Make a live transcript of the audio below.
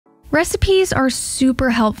Recipes are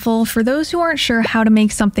super helpful for those who aren't sure how to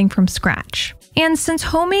make something from scratch. And since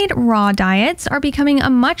homemade raw diets are becoming a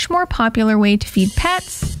much more popular way to feed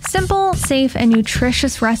pets, simple, safe, and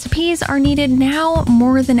nutritious recipes are needed now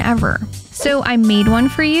more than ever. So I made one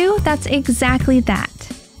for you that's exactly that.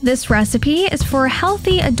 This recipe is for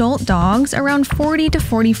healthy adult dogs around 40 to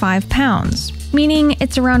 45 pounds, meaning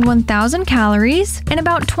it's around 1,000 calories and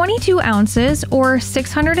about 22 ounces or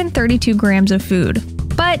 632 grams of food.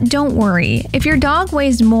 But don't worry, if your dog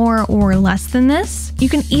weighs more or less than this, you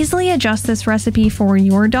can easily adjust this recipe for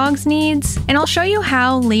your dog's needs, and I'll show you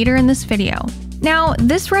how later in this video. Now,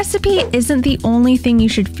 this recipe isn't the only thing you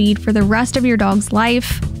should feed for the rest of your dog's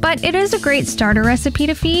life, but it is a great starter recipe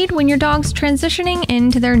to feed when your dog's transitioning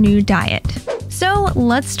into their new diet. So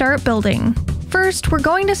let's start building. First, we're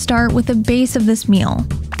going to start with the base of this meal,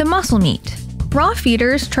 the muscle meat. Raw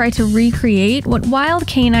feeders try to recreate what wild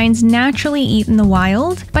canines naturally eat in the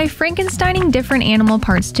wild by Frankensteining different animal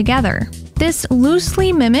parts together. This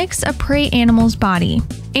loosely mimics a prey animal's body,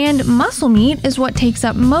 and muscle meat is what takes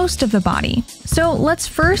up most of the body. So let's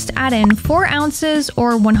first add in 4 ounces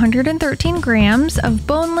or 113 grams of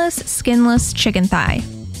boneless, skinless chicken thigh.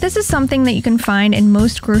 This is something that you can find in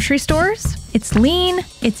most grocery stores. It's lean,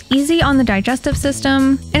 it's easy on the digestive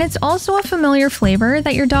system, and it's also a familiar flavor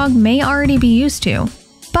that your dog may already be used to.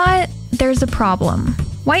 But there's a problem.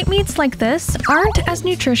 White meats like this aren't as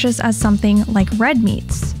nutritious as something like red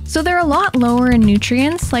meats. So they're a lot lower in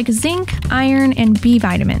nutrients like zinc, iron, and B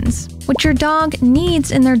vitamins, which your dog needs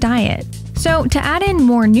in their diet. So to add in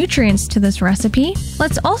more nutrients to this recipe,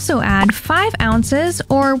 let's also add 5 ounces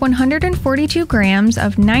or 142 grams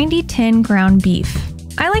of 90-10 ground beef.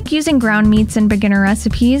 I like using ground meats in beginner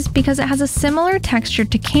recipes because it has a similar texture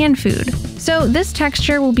to canned food, so this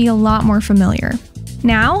texture will be a lot more familiar.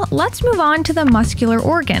 Now, let's move on to the muscular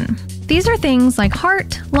organ. These are things like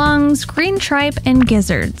heart, lungs, green tripe, and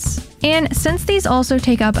gizzards. And since these also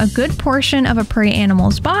take up a good portion of a prey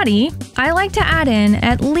animal's body, I like to add in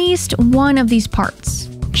at least one of these parts.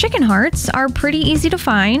 Chicken hearts are pretty easy to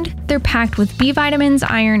find, they're packed with B vitamins,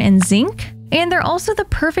 iron, and zinc, and they're also the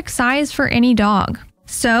perfect size for any dog.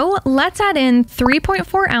 So let's add in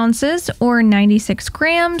 3.4 ounces or 96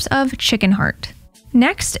 grams of chicken heart.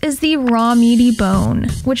 Next is the raw meaty bone,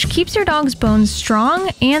 which keeps your dog's bones strong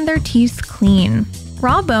and their teeth clean.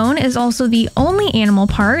 Raw bone is also the only animal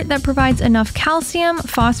part that provides enough calcium,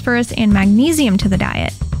 phosphorus, and magnesium to the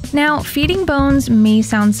diet. Now, feeding bones may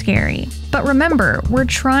sound scary, but remember, we're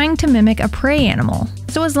trying to mimic a prey animal.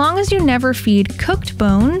 So as long as you never feed cooked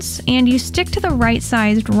bones and you stick to the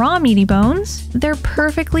right-sized raw meaty bones, they're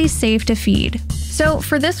perfectly safe to feed. So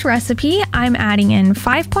for this recipe, I'm adding in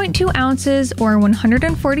 5.2 ounces or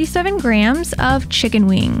 147 grams of chicken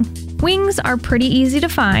wing. Wings are pretty easy to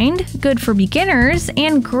find, good for beginners,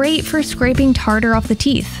 and great for scraping tartar off the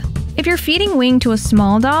teeth. If you're feeding wing to a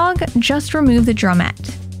small dog, just remove the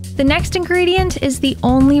drumette. The next ingredient is the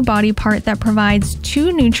only body part that provides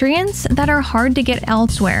 2 nutrients that are hard to get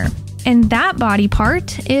elsewhere, and that body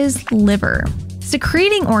part is liver.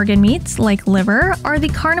 Secreting organ meats, like liver, are the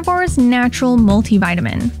carnivore's natural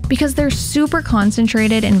multivitamin because they're super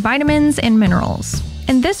concentrated in vitamins and minerals.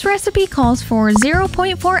 And this recipe calls for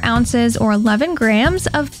 0.4 ounces or 11 grams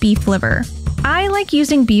of beef liver. I like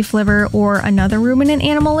using beef liver or another ruminant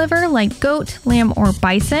animal liver like goat, lamb, or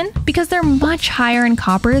bison because they're much higher in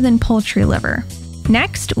copper than poultry liver.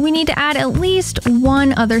 Next, we need to add at least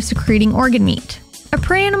one other secreting organ meat. A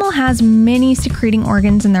prey animal has many secreting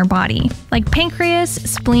organs in their body, like pancreas,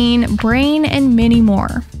 spleen, brain, and many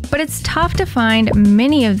more. But it's tough to find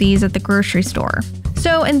many of these at the grocery store.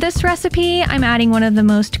 So in this recipe, I'm adding one of the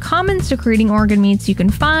most common secreting organ meats you can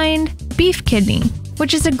find, beef kidney,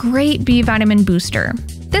 which is a great B vitamin booster.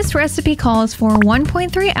 This recipe calls for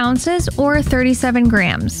 1.3 ounces or 37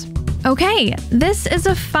 grams. Okay, this is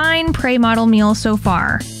a fine prey model meal so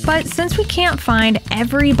far, but since we can't find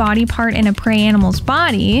every body part in a prey animal's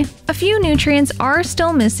body, a few nutrients are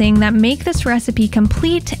still missing that make this recipe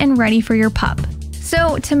complete and ready for your pup.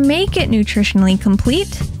 So to make it nutritionally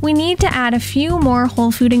complete, we need to add a few more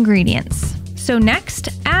whole food ingredients. So next,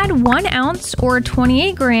 add 1 ounce or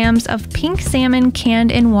 28 grams of pink salmon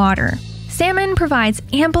canned in water. Salmon provides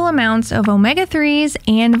ample amounts of omega-3s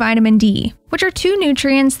and vitamin D, which are 2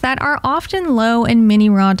 nutrients that are often low in many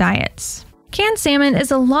raw diets. Canned salmon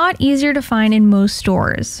is a lot easier to find in most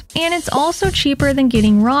stores, and it's also cheaper than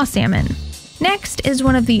getting raw salmon. Next is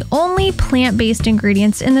one of the only plant-based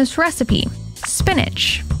ingredients in this recipe,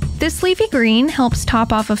 spinach. This leafy green helps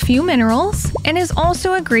top off a few minerals and is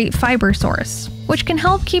also a great fiber source, which can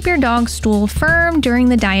help keep your dog's stool firm during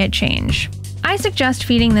the diet change. I suggest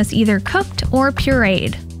feeding this either cooked or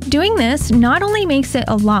pureed. Doing this not only makes it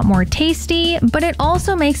a lot more tasty, but it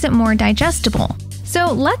also makes it more digestible.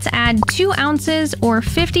 So let's add 2 ounces or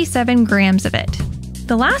 57 grams of it.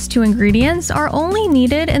 The last 2 ingredients are only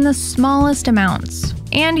needed in the smallest amounts,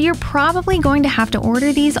 and you're probably going to have to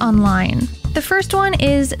order these online. The first one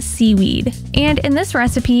is seaweed, and in this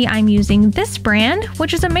recipe I'm using this brand,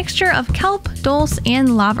 which is a mixture of kelp, dulse,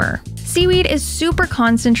 and laver. Seaweed is super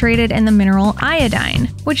concentrated in the mineral iodine,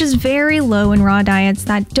 which is very low in raw diets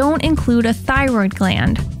that don't include a thyroid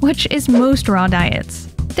gland, which is most raw diets.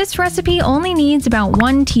 This recipe only needs about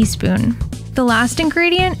 1 teaspoon. The last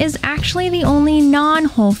ingredient is actually the only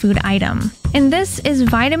non-whole food item, and this is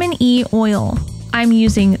vitamin E oil. I'm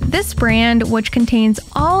using this brand, which contains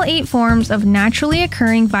all 8 forms of naturally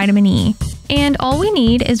occurring vitamin E, and all we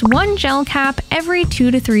need is 1 gel cap every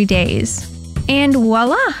 2 to 3 days. And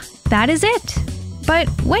voila! That is it! But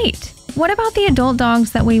wait, what about the adult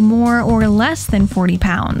dogs that weigh more or less than 40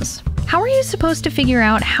 pounds? How are you supposed to figure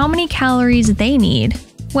out how many calories they need?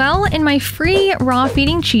 Well, in my free raw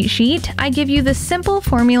feeding cheat sheet, I give you the simple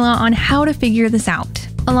formula on how to figure this out,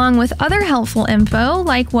 along with other helpful info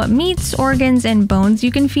like what meats, organs, and bones you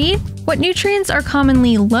can feed, what nutrients are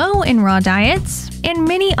commonly low in raw diets, and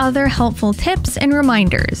many other helpful tips and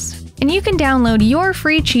reminders. And you can download your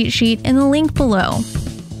free cheat sheet in the link below.